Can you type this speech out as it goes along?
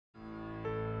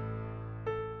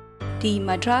The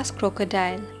Madras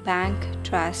Crocodile Bank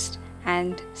Trust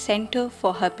and Center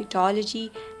for Herpetology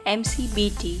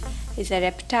MCBT is a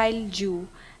reptile zoo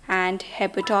and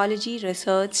herpetology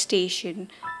research station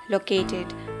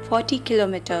located 40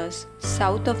 kilometers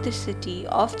south of the city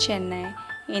of Chennai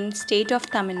in state of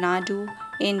Tamil Nadu,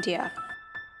 India.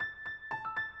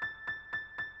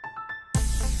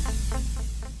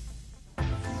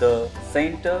 The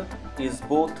center is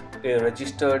both a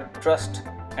registered trust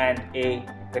and a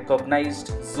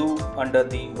recognized zoo under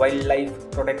the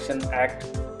Wildlife Protection Act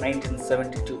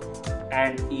 1972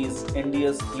 and is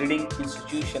India's leading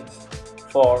institution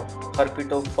for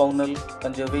herpeto faunal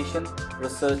conservation,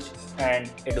 research and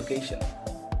education.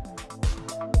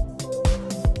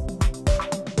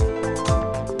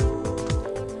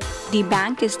 The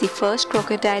bank is the first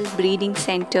crocodile breeding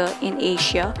center in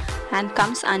Asia and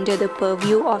comes under the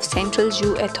purview of Central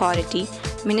Zoo Authority,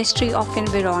 Ministry of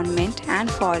Environment and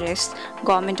Forests,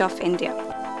 Government of India.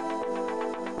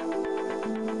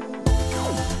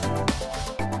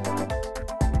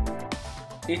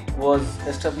 It was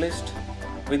established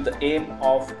with the aim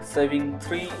of saving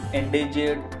three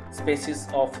endangered species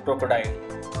of crocodile: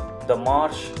 the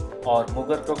marsh or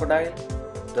mugger crocodile,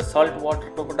 the saltwater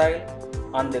crocodile,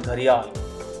 and the gharial,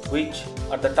 which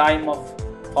at the time of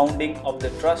founding of the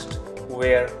trust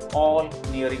were all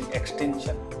nearing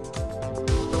extinction.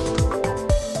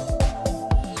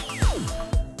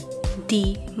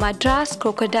 The Madras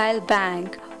Crocodile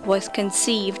Bank was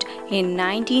conceived in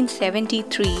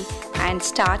 1973 and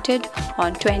started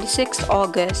on 26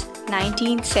 August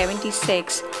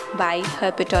 1976 by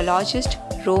herpetologist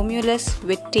Romulus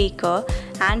Whittaker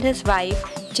and his wife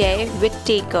Jay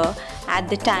Whittaker at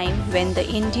the time when the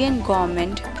Indian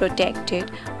government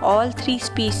protected all three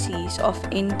species of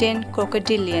Indian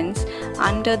crocodilians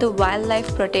under the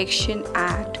Wildlife Protection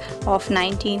Act of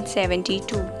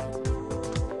 1972.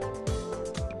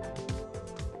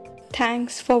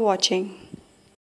 Thanks for watching.